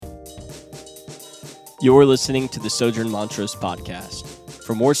You're listening to the Sojourn Montrose podcast.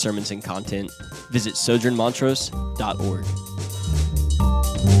 For more sermons and content, visit sojournmontrose.org.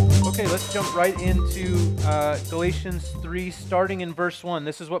 Okay, let's jump right into Galatians 3, starting in verse 1.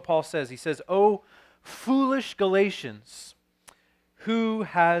 This is what Paul says. He says, "O foolish Galatians, who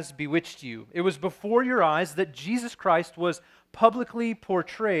has bewitched you? It was before your eyes that Jesus Christ was publicly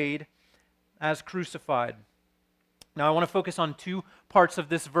portrayed as crucified." Now, I want to focus on two parts of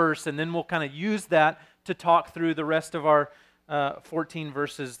this verse, and then we'll kind of use that to talk through the rest of our 14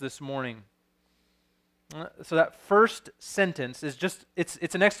 verses this morning. So that first sentence is just,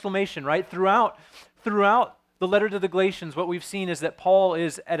 it's an exclamation, right? Throughout the letter to the Galatians, what we've seen is that Paul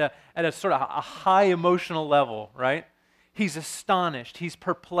is at a sort of a high emotional level, right? He's astonished, he's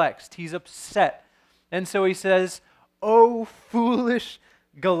perplexed, he's upset. And so he says, "O foolish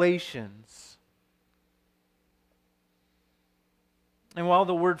Galatians." And while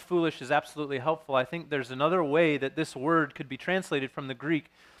the word foolish is absolutely helpful, I think there's another way that this word could be translated from the Greek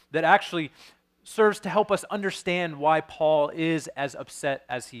that actually serves to help us understand why Paul is as upset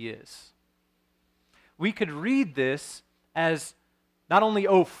as he is. We could read this as not only,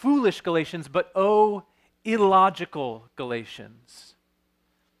 "O foolish Galatians," but "O illogical Galatians."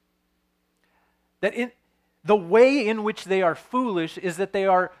 That the way in which they are foolish is that they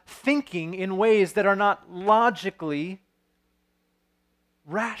are thinking in ways that are not logically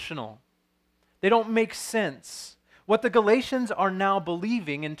rational. They don't make sense. What the Galatians are now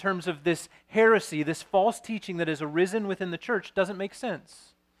believing in terms of this heresy, this false teaching that has arisen within the church, doesn't make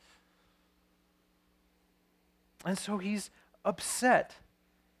sense. And so he's upset.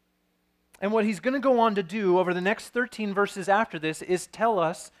 And what he's going to go on to do over the next 13 verses after this is tell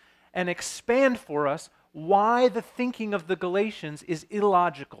us and expand for us why the thinking of the Galatians is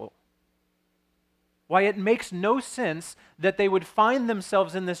illogical. Why it makes no sense that they would find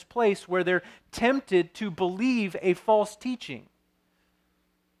themselves in this place where they're tempted to believe a false teaching.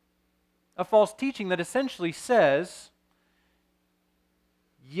 A false teaching that essentially says,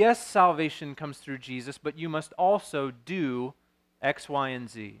 yes, salvation comes through Jesus, but you must also do X, Y, and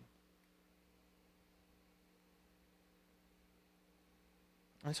Z.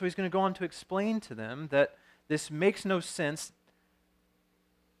 And so he's going to go on to explain to them that this makes no sense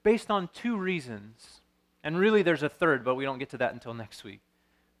based on two reasons. And really there's a third, but we don't get to that until next week,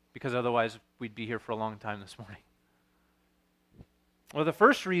 because otherwise we'd be here for a long time this morning. Well, the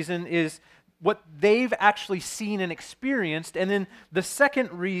first reason is what they've actually seen and experienced, and then the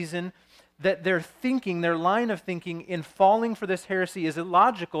second reason that their thinking, their line of thinking in falling for this heresy is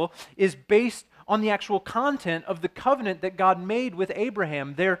illogical, is based on the actual content of the covenant that God made with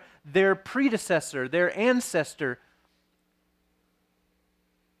Abraham, their predecessor, their ancestor.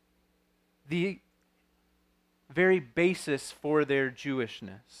 The very basis for their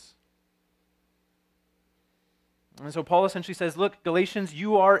Jewishness. And so Paul essentially says, look, Galatians,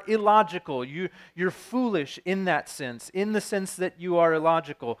 you are illogical. You're foolish in that sense, in the sense that you are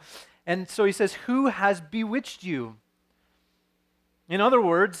illogical. And so he says, who has bewitched you? In other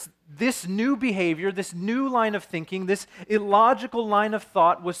words, this new behavior, this new line of thinking, this illogical line of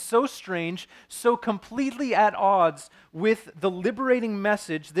thought was so strange, so completely at odds with the liberating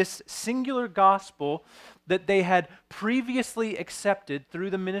message, this singular gospel that they had previously accepted through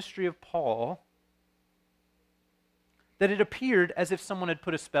the ministry of Paul, that it appeared as if someone had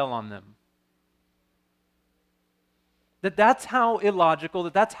put a spell on them. That's how illogical,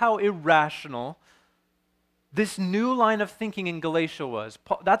 that's how irrational this new line of thinking in Galatia was.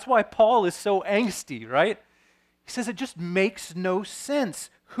 That's why Paul is so angsty, right? He says it just makes no sense.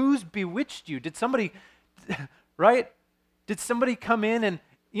 Who's bewitched you? Did somebody, right? Did somebody come in and,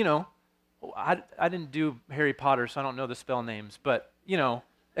 I didn't do Harry Potter, so I don't know the spell names, but,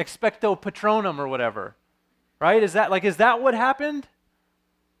 expecto patronum or whatever, right? Is that what happened?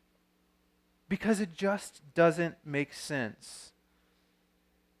 Because it just doesn't make sense.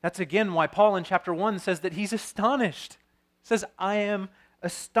 That's again why Paul in chapter 1 says that he's astonished. He says, I am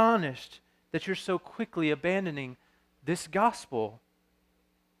astonished that you're so quickly abandoning this gospel.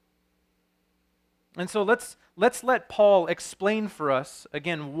 And so let's let Paul explain for us,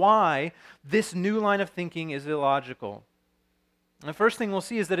 again, why this new line of thinking is illogical. And the first thing we'll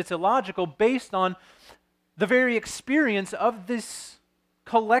see is that it's illogical based on the very experience of this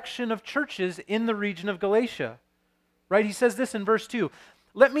collection of churches in the region of Galatia. Right? He says this in verse 2.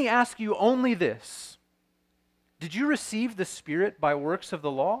 Let me ask you only this. Did you receive the Spirit by works of the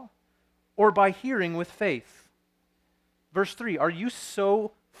law or by hearing with faith? Verse 3, are you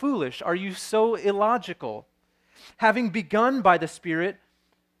so foolish? Are you so illogical? Having begun by the Spirit,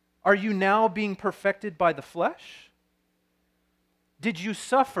 are you now being perfected by the flesh? Did you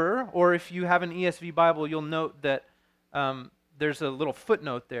suffer? Or if you have an ESV Bible, you'll note that there's a little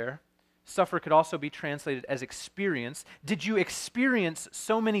footnote there. Suffer could also be translated as experience. Did you experience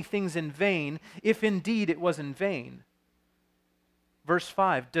so many things in vain, if indeed it was in vain? Verse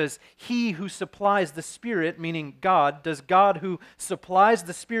 5, does he who supplies the Spirit, meaning God, does God who supplies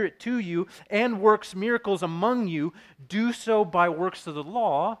the Spirit to you and works miracles among you, do so by works of the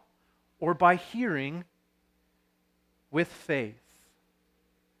law or by hearing with faith?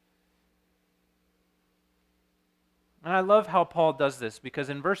 And I love how Paul does this, because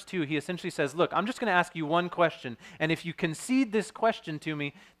in verse 2, he essentially says, look, I'm just going to ask you one question, and if you concede this question to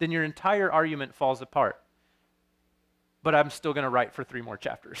me, then your entire argument falls apart. But I'm still going to write for 3 more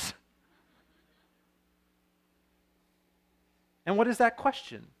chapters. And what is that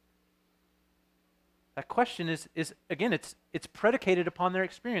question? That question is again, it's predicated upon their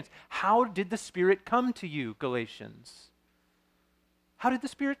experience. How did the Spirit come to you, Galatians? How did the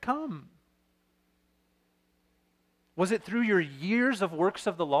Spirit come? Was it through your years of works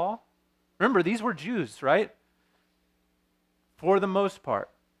of the law? Remember, these were Jews, right? For the most part.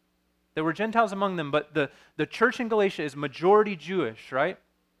 There were Gentiles among them, but the church in Galatia is majority Jewish, right?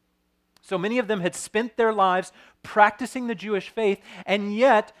 So many of them had spent their lives practicing the Jewish faith, and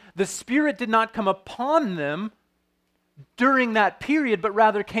yet the Spirit did not come upon them during that period, but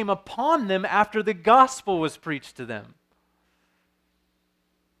rather came upon them after the gospel was preached to them.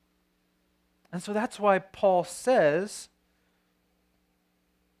 And so that's why Paul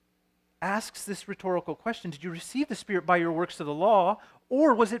asks this rhetorical question, did you receive the Spirit by your works of the law,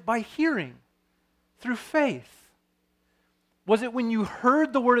 or was it by hearing, through faith? Was it when you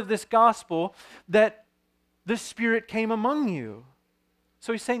heard the word of this gospel that the Spirit came among you?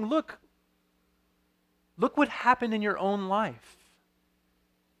 So he's saying, look what happened in your own life.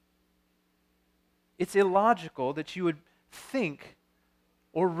 It's illogical that you would think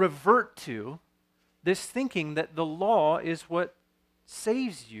or revert to this thinking that the law is what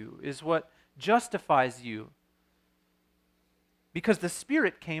saves you, is what justifies you. Because the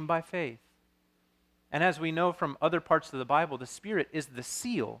Spirit came by faith. And as we know from other parts of the Bible, the Spirit is the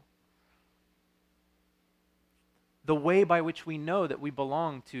seal. The way by which we know that we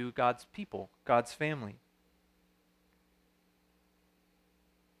belong to God's people, God's family.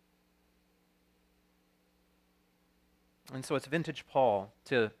 And so it's vintage Paul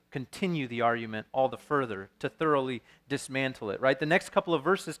to continue the argument all the further, to thoroughly dismantle it, right? The next couple of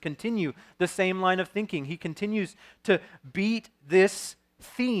verses continue the same line of thinking. He continues to beat this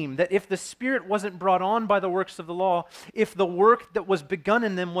theme that if the Spirit wasn't brought on by the works of the law, if the work that was begun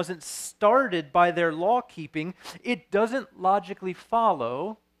in them wasn't started by their law keeping, it doesn't logically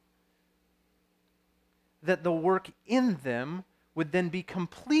follow that the work in them would then be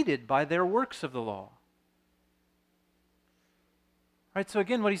completed by their works of the law. Right, so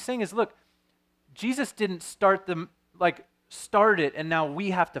again, what he's saying is, look, Jesus didn't start it and now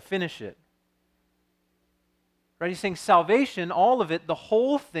we have to finish it. Right, he's saying salvation, all of it, the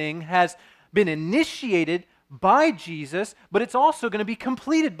whole thing has been initiated by Jesus, but it's also going to be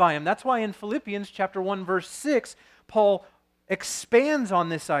completed by him. That's why in Philippians chapter 1, verse 6, Paul expands on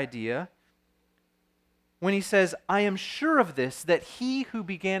this idea when he says, I am sure of this, that he who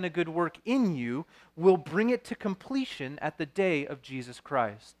began a good work in you will bring it to completion at the day of Jesus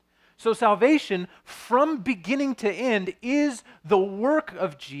Christ. So salvation, from beginning to end, is the work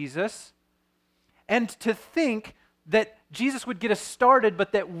of Jesus. And to think that Jesus would get us started,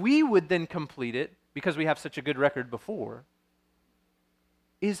 but that we would then complete it, because we have such a good record before,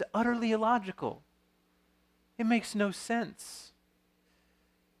 is utterly illogical. It makes no sense.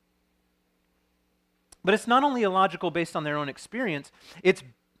 But it's not only illogical based on their own experience, it's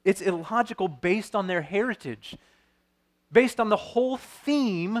illogical based on their heritage, based on the whole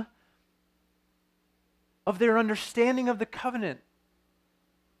theme of their understanding of the covenant.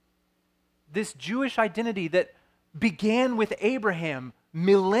 This Jewish identity that began with Abraham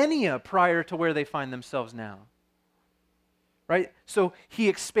millennia prior to where they find themselves now. Right? So he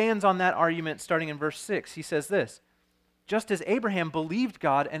expands on that argument starting in verse 6. He says this, just as Abraham believed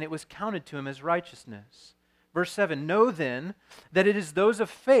God and it was counted to him as righteousness. Verse 7, know then that it is those of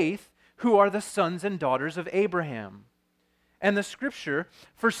faith who are the sons and daughters of Abraham. And the scripture,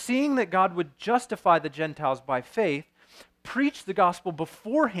 foreseeing that God would justify the Gentiles by faith, preached the gospel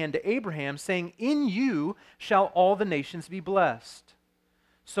beforehand to Abraham, saying, in you shall all the nations be blessed.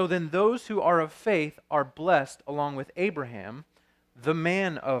 So then those who are of faith are blessed along with Abraham, the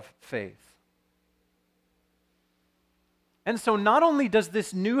man of faith. And so not only does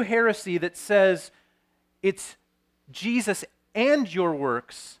this new heresy that says it's Jesus and your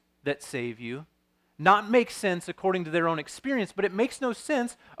works that save you, not make sense according to their own experience, but it makes no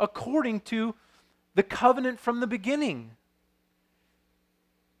sense according to the covenant from the beginning.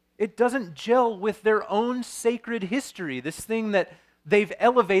 It doesn't gel with their own sacred history, this thing that they've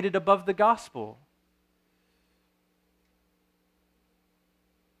elevated above the gospel.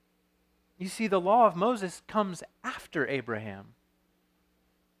 You see, the law of Moses comes after Abraham.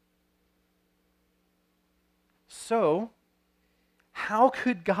 So, how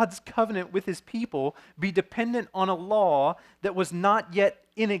could God's covenant with his people be dependent on a law that was not yet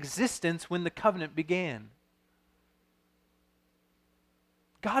in existence when the covenant began?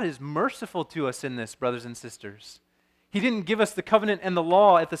 God is merciful to us in this, brothers and sisters. He didn't give us the covenant and the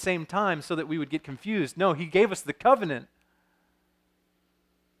law at the same time so that we would get confused. No, he gave us the covenant.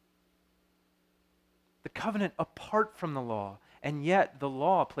 The covenant apart from the law, and yet the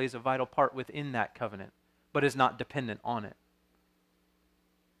law plays a vital part within that covenant, but is not dependent on it.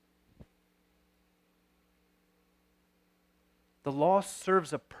 The law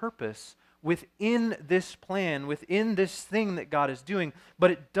serves a purpose within this plan, within this thing that God is doing,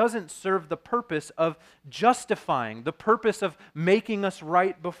 but it doesn't serve the purpose of justifying, the purpose of making us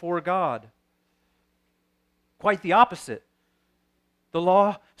right before God. Quite the opposite. The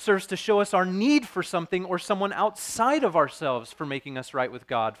law serves to show us our need for something or someone outside of ourselves for making us right with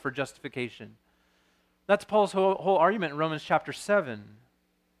God, for justification. That's Paul's whole argument in Romans chapter 7.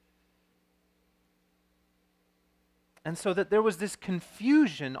 And so that there was this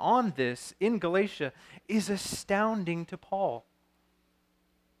confusion on this in Galatia is astounding to Paul.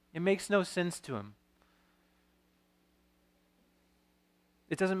 It makes no sense to him.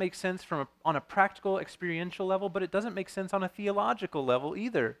 It doesn't make sense on a practical, experiential level, but it doesn't make sense on a theological level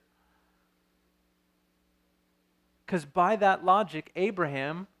either. Because by that logic,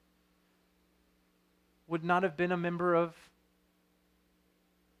 Abraham would not have been a member of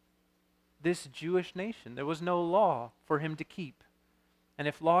this Jewish nation. There was no law for him to keep. And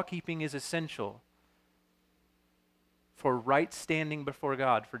if law keeping is essential for right standing before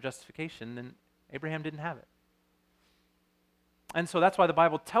God, for justification, then Abraham didn't have it. And so that's why the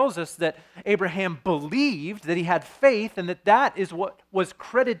Bible tells us that Abraham believed, that he had faith, and that is what was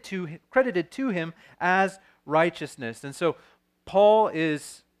credited to him as righteousness. And so Paul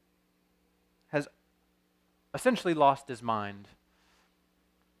has essentially lost his mind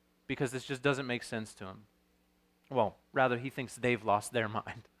because this just doesn't make sense to him. Well, rather, he thinks they've lost their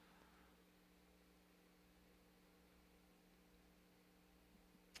mind.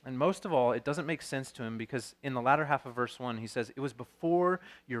 And most of all, it doesn't make sense to him because in the latter half of verse 1, he says, "It was before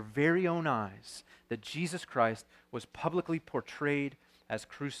your very own eyes that Jesus Christ was publicly portrayed as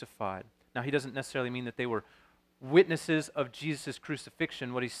crucified." Now, he doesn't necessarily mean that they were witnesses of Jesus'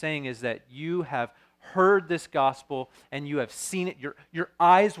 crucifixion. What he's saying is that you have heard this gospel and you have seen it. Your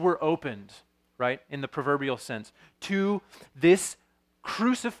eyes were opened, right, in the proverbial sense, to this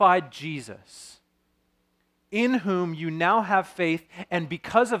crucified Jesus, in whom you now have faith, and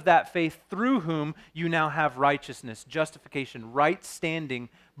because of that faith, through whom you now have righteousness, justification, right standing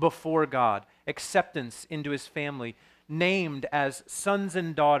before God, acceptance into his family, named as sons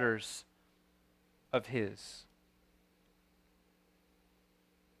and daughters of his.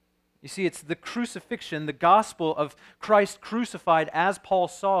 You see, it's the crucifixion, the gospel of Christ crucified as Paul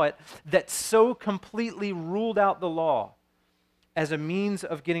saw it, that so completely ruled out the law as a means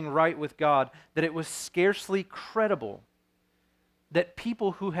of getting right with God that it was scarcely credible that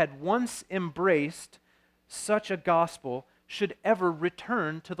people who had once embraced such a gospel should ever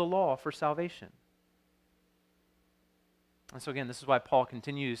return to the law for salvation. And so again, this is why Paul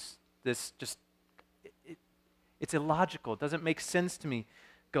continues this it's illogical. It doesn't make sense to me,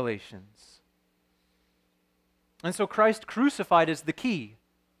 Galatians. And so Christ crucified is the key.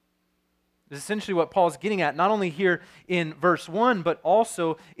 This is essentially what Paul's getting at, not only here in verse 1, but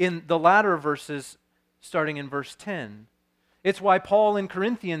also in the latter verses starting in verse 10. It's why Paul in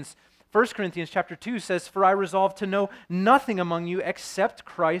 1 Corinthians chapter 2 says, "For I resolve to know nothing among you except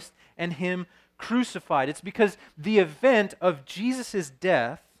Christ and him crucified." It's because the event of Jesus'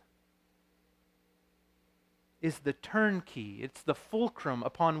 death is the turnkey. It's the fulcrum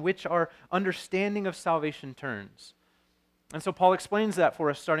upon which our understanding of salvation turns. And so Paul explains that for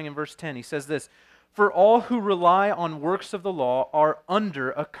us starting in verse 10. He says this, "For all who rely on works of the law are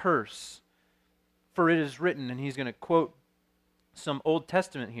under a curse. For it is written," and he's going to quote some Old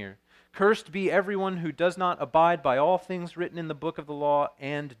Testament here, "Cursed be everyone who does not abide by all things written in the book of the law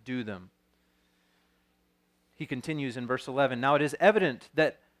and do them." He continues in verse 11, "Now it is evident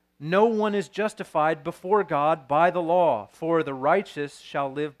that no one is justified before God by the law, for the righteous shall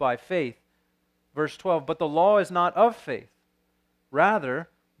live by faith." Verse 12, "But the law is not of faith. Rather,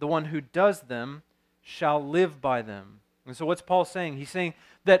 the one who does them shall live by them. And so what's Paul saying? He's saying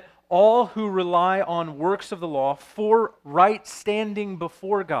that all who rely on works of the law for right standing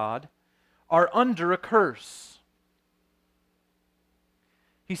before God are under a curse.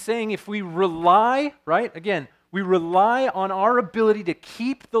 He's saying if we rely, right, again, we rely on our ability to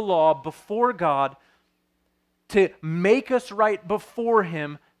keep the law before God to make us right before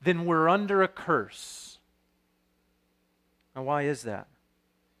Him, then we're under a curse. Now, why is that?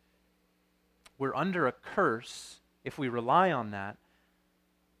 We're under a curse if we rely on that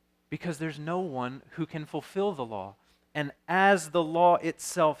because there's no one who can fulfill the law. And as the law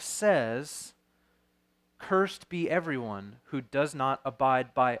itself says, cursed be everyone who does not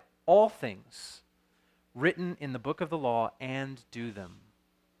abide by all things written in the book of the law and do them.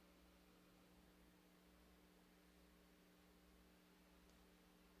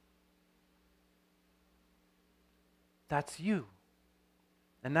 That's you.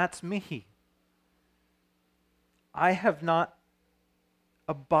 And that's me. I have not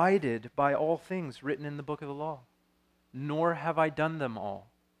abided by all things written in the book of the law, nor have I done them all.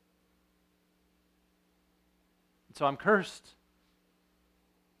 And so I'm cursed.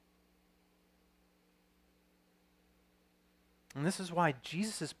 And this is why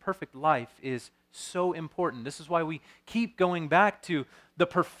Jesus' perfect life is so important. This is why we keep going back to the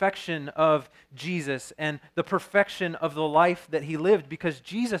perfection of Jesus and the perfection of the life that He lived, because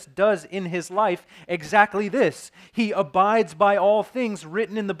Jesus does in His life exactly this. He abides by all things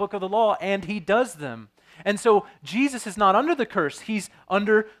written in the book of the law, and He does them. And so Jesus is not under the curse. He's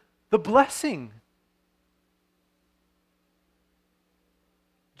under the blessing.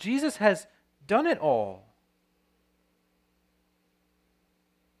 Jesus has done it all.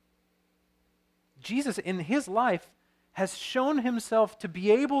 Jesus in His life has shown Himself to be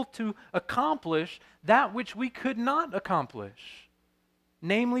able to accomplish that which we could not accomplish,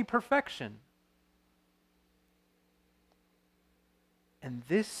 namely perfection. And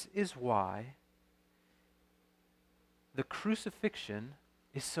this is why the crucifixion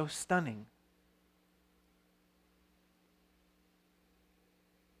is so stunning.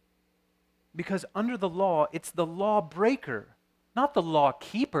 Because under the law, it's the lawbreaker, not the law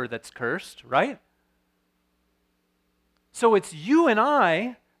keeper that's cursed, right? So it's you and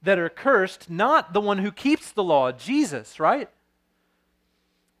I that are cursed, not the one who keeps the law, Jesus, right?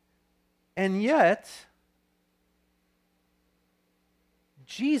 And yet,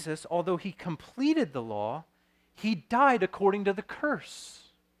 Jesus, although He completed the law, He died according to the curse.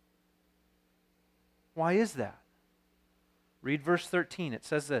 Why is that? Read verse 13. It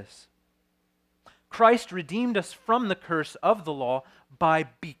says this: Christ redeemed us from the curse of the law by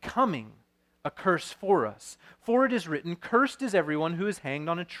becoming a curse for us. For it is written, cursed is everyone who is hanged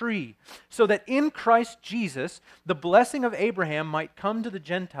on a tree, so that in Christ Jesus the blessing of Abraham might come to the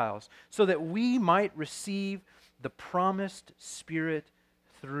Gentiles, so that we might receive the promised Spirit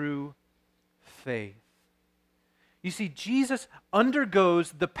through faith. You see, Jesus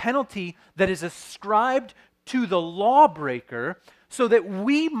undergoes the penalty that is ascribed to the lawbreaker so that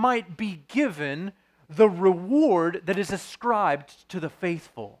we might be given the reward that is ascribed to the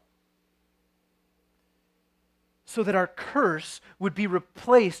faithful. So that our curse would be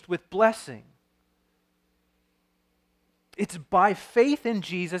replaced with blessing. It's by faith in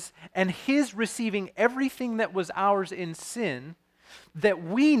Jesus and His receiving everything that was ours in sin that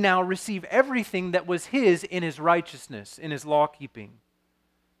we now receive everything that was His in His righteousness, in His law-keeping.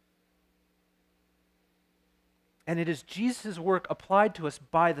 And it is Jesus' work applied to us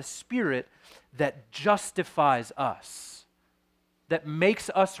by the Spirit that justifies us, that makes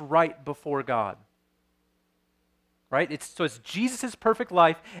us right before God. Right? So it's Jesus' perfect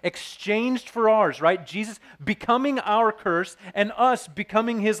life exchanged for ours, right? Jesus becoming our curse and us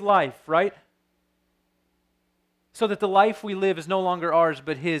becoming His life, right? So that the life we live is no longer ours,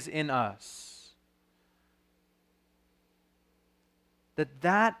 but His in us.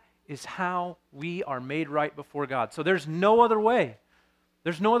 That is how we are made right before God. So there's no other way.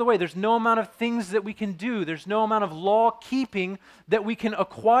 There's no other way. There's no amount of things that we can do. There's no amount of law keeping that we can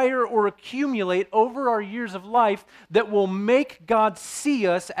acquire or accumulate over our years of life that will make God see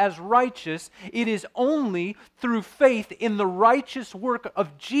us as righteous. It is only through faith in the righteous work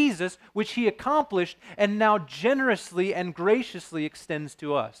of Jesus, which He accomplished and now generously and graciously extends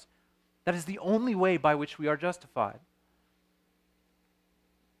to us. That is the only way by which we are justified.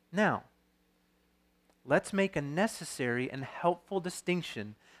 Now, let's make a necessary and helpful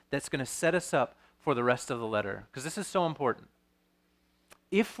distinction that's going to set us up for the rest of the letter, because this is so important.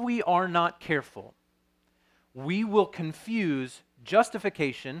 If we are not careful, we will confuse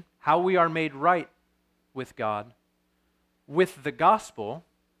justification, how we are made right with God, with the gospel,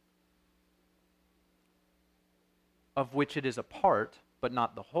 of which it is a part, but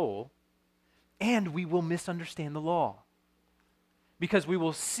not the whole, and we will misunderstand the law. Because we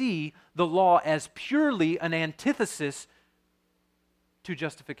will see the law as purely an antithesis to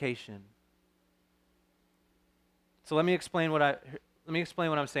justification. So let me explain what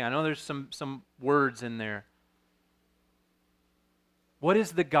I'm saying. I know there's some words in there. What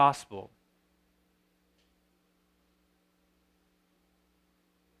is the gospel?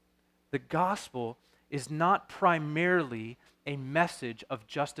 The gospel is not primarily a message of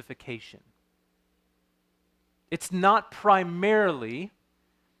justification. It's not primarily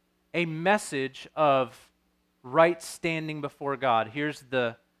a message of right standing before God. Here's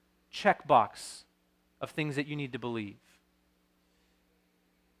the checkbox of things that you need to believe.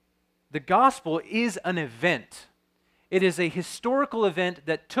 The gospel is an event. It is a historical event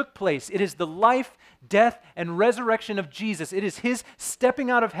that took place. It is the life, death, and resurrection of Jesus. It is his stepping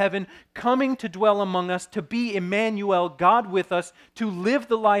out of heaven, coming to dwell among us, to be Emmanuel, God with us, to live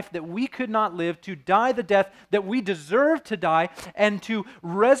the life that we could not live, to die the death that we deserve to die, and to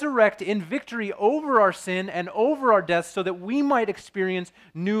resurrect in victory over our sin and over our death so that we might experience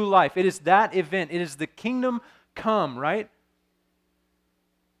new life. It is that event. It is the kingdom come, right?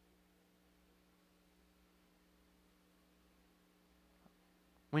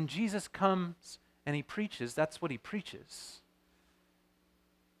 When Jesus comes and he preaches, that's what he preaches.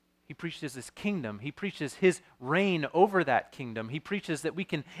 He preaches his kingdom. He preaches his reign over that kingdom. He preaches that we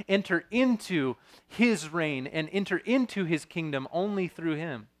can enter into his reign and enter into his kingdom only through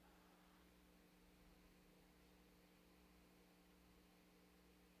him.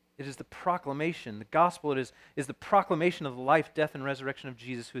 It is the proclamation. The gospel is the proclamation of the life, death, and resurrection of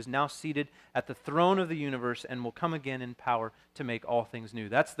Jesus, who is now seated at the throne of the universe and will come again in power to make all things new.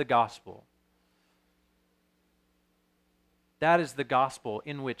 That's the gospel. That is the gospel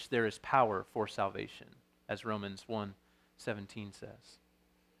in which there is power for salvation, as Romans 1:17 says.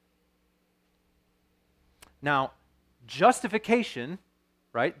 Now, justification,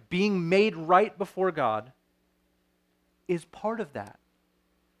 right, being made right before God, is part of that.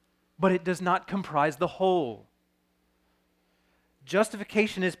 But it does not comprise the whole.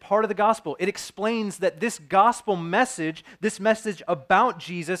 Justification is part of the gospel. It explains that this gospel message, this message about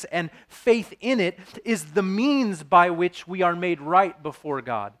Jesus and faith in it, is the means by which we are made right before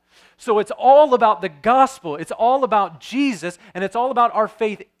God. So it's all about the gospel. It's all about Jesus, and it's all about our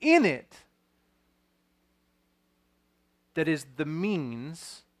faith in it. That is the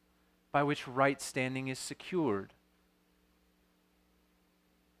means by which right standing is secured.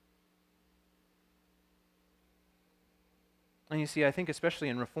 And you see, I think especially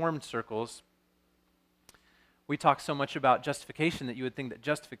in Reformed circles, we talk so much about justification that you would think that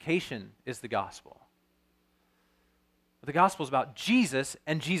justification is the gospel. But the gospel is about Jesus,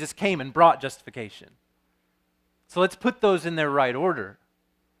 and Jesus came and brought justification. So let's put those in their right order.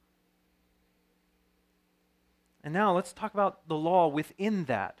 And now let's talk about the law within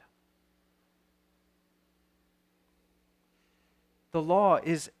that. The law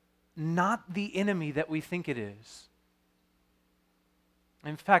is not the enemy that we think it is.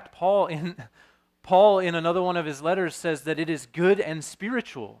 In fact, Paul in another one of his letters says that it is good and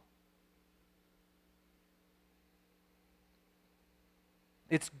spiritual.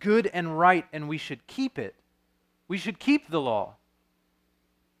 It's good and right, and we should keep it. We should keep the law.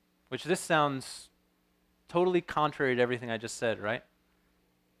 Which this sounds totally contrary to everything I just said, right?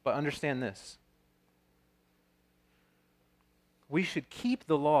 But understand this. We should keep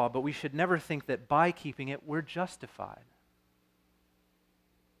the law, but we should never think that by keeping it, we're justified.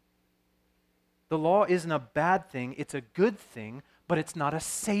 The law isn't a bad thing, it's a good thing, but it's not a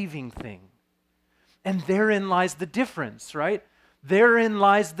saving thing. And therein lies the difference, right? Therein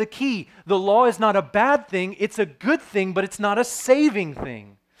lies the key. The law is not a bad thing, it's a good thing, but it's not a saving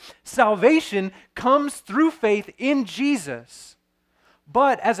thing. Salvation comes through faith in Jesus.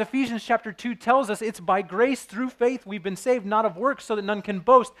 But as Ephesians chapter 2 tells us, it's by grace through faith we've been saved, not of works, so that none can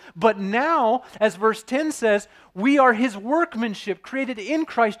boast. But now, as verse 10 says, we are his workmanship, created in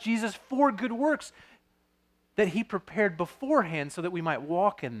Christ Jesus for good works that he prepared beforehand so that we might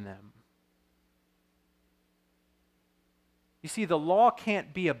walk in them. You see, the law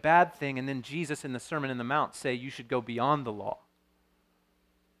can't be a bad thing, and then Jesus in the Sermon on the Mount say you should go beyond the law.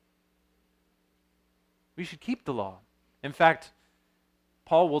 We should keep the law. In fact,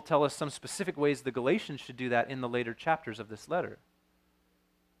 Paul will tell us some specific ways the Galatians should do that in the later chapters of this letter.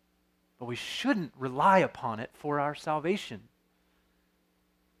 But we shouldn't rely upon it for our salvation,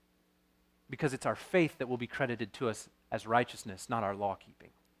 because it's our faith that will be credited to us as righteousness, not our law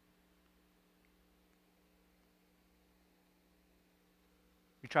keeping.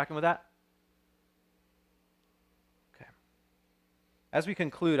 You tracking with that? as we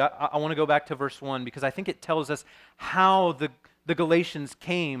conclude, I want to go back to verse 1 because I think it tells us how the Galatians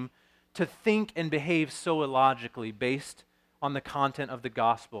came to think and behave so illogically based on the content of the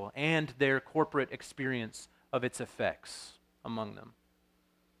gospel and their corporate experience of its effects among them.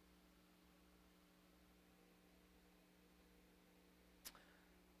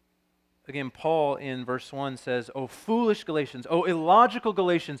 Again, Paul in verse 1 says, "O foolish Galatians, O illogical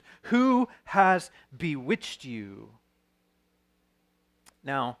Galatians, who has bewitched you?"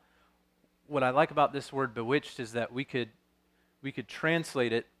 Now, what I like about this word bewitched is that we could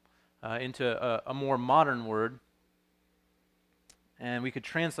translate it into a more modern word, and we could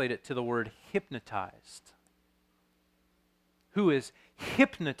translate it to the word hypnotized. Who has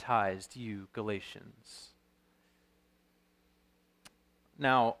hypnotized you, Galatians?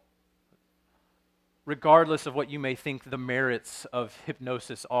 Now, regardless of what you may think the merits of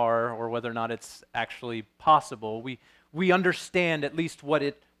hypnosis are or whether or not it's actually possible, we understand at least what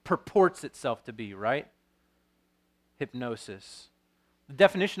it purports itself to be, right? Hypnosis. The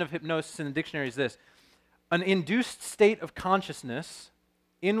definition of hypnosis in the dictionary is this: an induced state of consciousness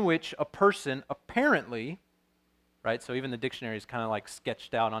in which a person apparently, right? So even the dictionary is kind of like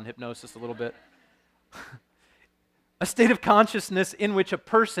sketched out on hypnosis a little bit. A state of consciousness in which a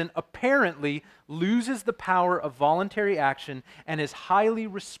person apparently loses the power of voluntary action and is highly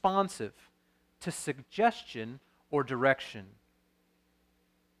responsive to suggestion or direction.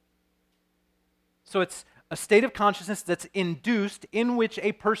 So it's a state of consciousness that's induced in which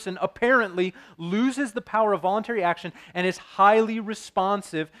a person apparently loses the power of voluntary action and is highly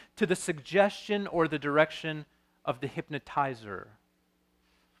responsive to the suggestion or the direction of the hypnotizer.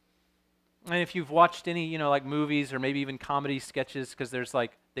 And if you've watched any, like movies or maybe even comedy sketches, because there's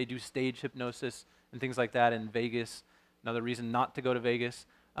they do stage hypnosis and things like that in Vegas, another reason not to go to Vegas.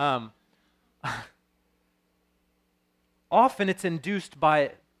 Often it's induced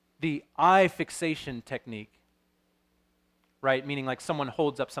by the eye fixation technique, right? Meaning like someone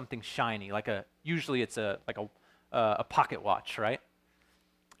holds up something shiny, usually it's a pocket watch, right?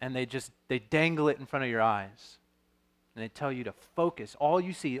 And they dangle it in front of your eyes. And they tell you to focus. All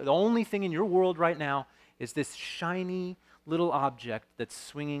you see, the only thing in your world right now is this shiny little object that's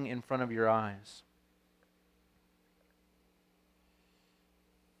swinging in front of your eyes.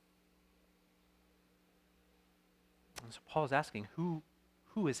 And so Paul is asking, who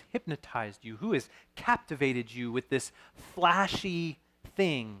has hypnotized you? Who has captivated you with this flashy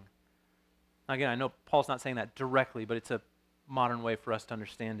thing? Now, again, I know Paul's not saying that directly, but it's a modern way for us to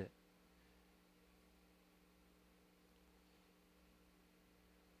understand it.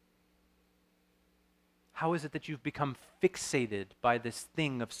 How is it that you've become fixated by this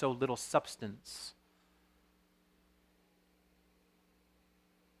thing of so little substance?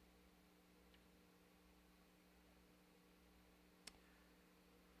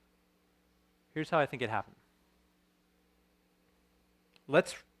 Here's how I think it happened.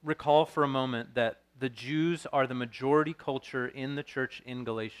 Let's recall for a moment that the Jews are the majority culture in the church in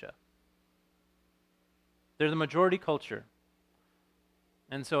Galatia. They're the majority culture.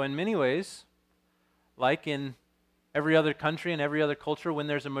 And so in many ways, like in every other country and every other culture, when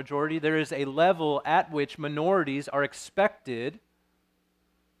there's a majority, there is a level at which minorities are expected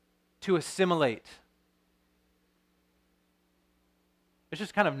to assimilate. It's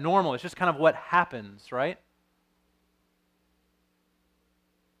just kind of normal. It's just kind of what happens, right?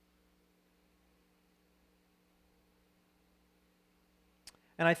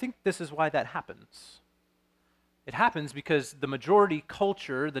 And I think this is why that happens. It happens because the majority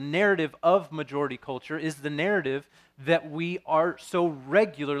culture, the narrative of majority culture, is the narrative that we are so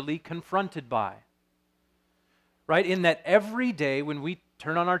regularly confronted by. Right? In that every day when we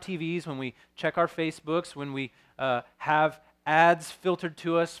turn on our TVs, when we check our Facebooks, when we have ads filtered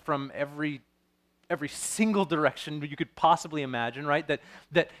to us from every single direction you could possibly imagine, right?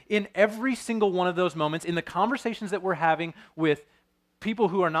 That in every single one of those moments, in the conversations that we're having with people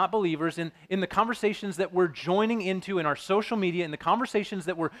who are not believers, in the conversations that we're joining into in our social media, in the conversations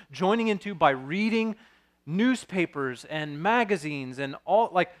that we're joining into by reading newspapers and magazines and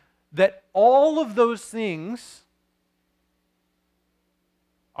all of those things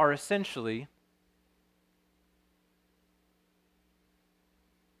are essentially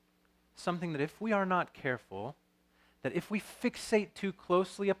something that if we are not careful, that if we fixate too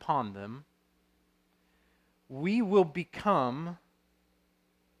closely upon them, we will become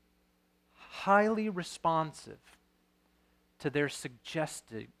highly responsive to their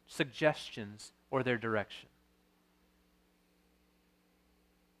suggestions or their direction.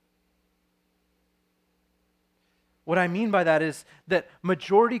 What I mean by that is that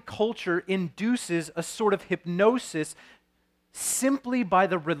majority culture induces a sort of hypnosis simply by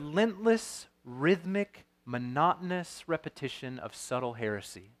the relentless, rhythmic, monotonous repetition of subtle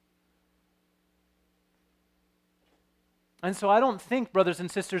heresy. And so I don't think, brothers and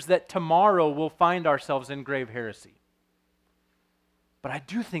sisters, that tomorrow we'll find ourselves in grave heresy. But I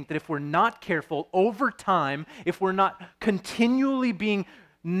do think that if we're not careful over time, if we're not continually being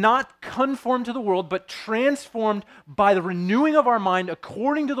not conformed to the world, but transformed by the renewing of our mind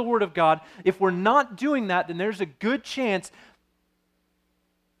according to the Word of God, if we're not doing that, then there's a good chance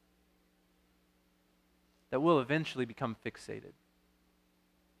that we'll eventually become fixated.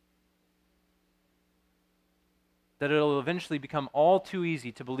 That it'll eventually become all too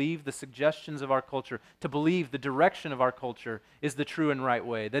easy to believe the suggestions of our culture, to believe the direction of our culture is the true and right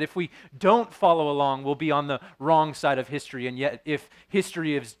way. That if we don't follow along, we'll be on the wrong side of history, and yet if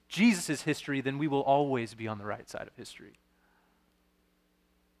history is Jesus' history, then we will always be on the right side of history.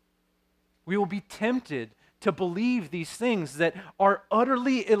 We will be tempted to believe these things that are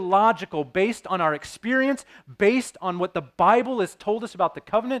utterly illogical based on our experience, based on what the Bible has told us about the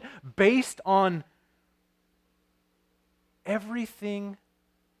covenant, based on everything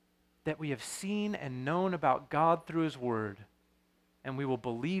that we have seen and known about God through His Word, and we will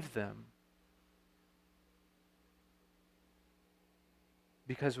believe them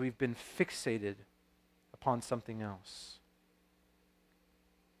because we've been fixated upon something else.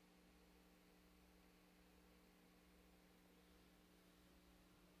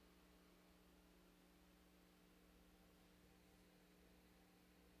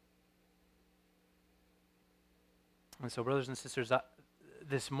 And so, brothers and sisters,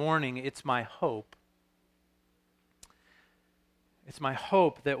 this morning, it's my hope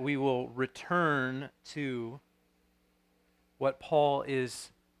that we will return to what Paul is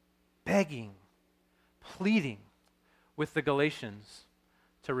begging, pleading with the Galatians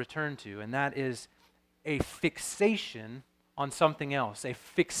to return to, and that is a fixation on something else, a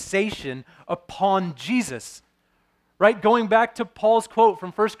fixation upon Jesus. Right? Going back to Paul's quote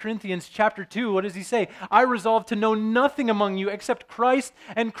from 1 Corinthians chapter 2, what does he say? I resolve to know nothing among you except Christ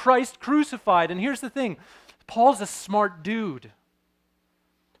and Christ crucified. And here's the thing, Paul's a smart dude.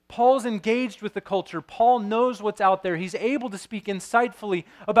 Paul's engaged with the culture. Paul knows what's out there. He's able to speak insightfully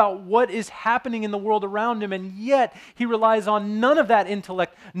about what is happening in the world around him, and yet he relies on none of that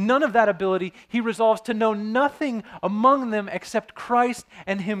intellect, none of that ability. He resolves to know nothing among them except Christ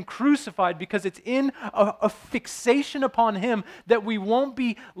and Him crucified, because it's in a fixation upon Him that we won't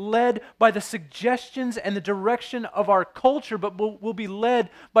be led by the suggestions and the direction of our culture, but we'll be led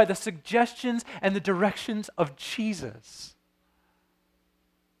by the suggestions and the directions of Jesus.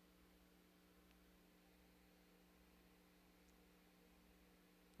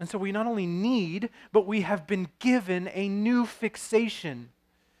 And so we not only need, but we have been given a new fixation.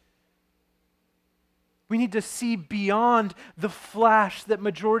 We need to see beyond the flash that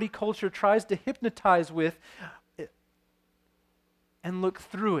majority culture tries to hypnotize with and look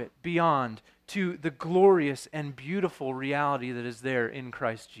through it beyond to the glorious and beautiful reality that is there in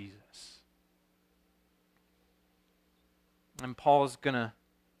Christ Jesus. And Paul is going to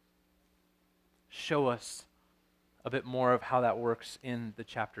show us a bit more of how that works in the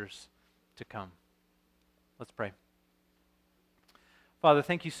chapters to come. Let's pray. Father,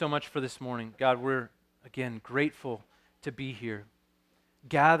 thank you so much for this morning. God, we're, again, grateful to be here,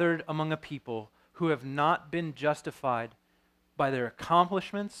 gathered among a people who have not been justified by their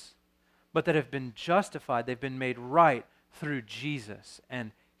accomplishments, but that have been justified, they've been made right through Jesus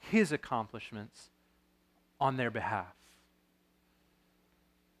and His accomplishments on their behalf.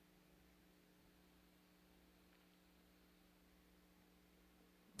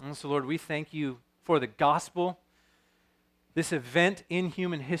 And so, Lord, we thank you for the gospel, this event in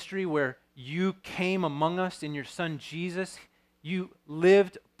human history where you came among us in your Son Jesus. You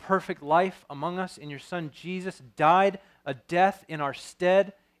lived perfect life among us in your Son Jesus, died a death in our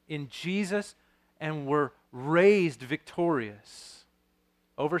stead in Jesus, and were raised victorious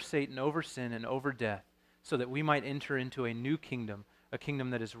over Satan, over sin, and over death, so that we might enter into a new kingdom, a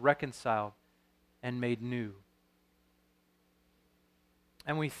kingdom that is reconciled and made new.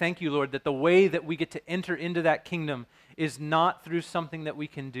 And we thank you, Lord, that the way that we get to enter into that kingdom is not through something that we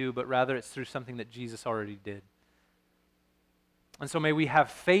can do, but rather it's through something that Jesus already did. And so may we have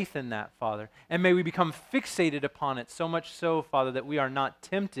faith in that, Father, and may we become fixated upon it, so much so, Father, that we are not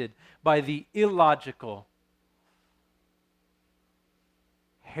tempted by the illogical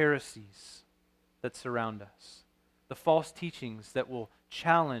heresies that surround us, the false teachings that will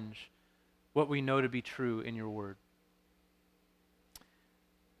challenge what we know to be true in your word.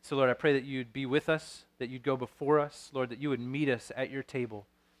 So, Lord, I pray that you'd be with us, that you'd go before us, Lord, that you would meet us at your table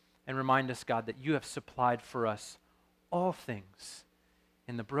and remind us, God, that you have supplied for us all things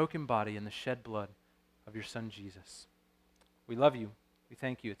in the broken body and the shed blood of your Son, Jesus. We love you. We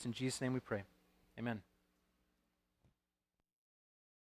thank you. It's in Jesus' name we pray. Amen.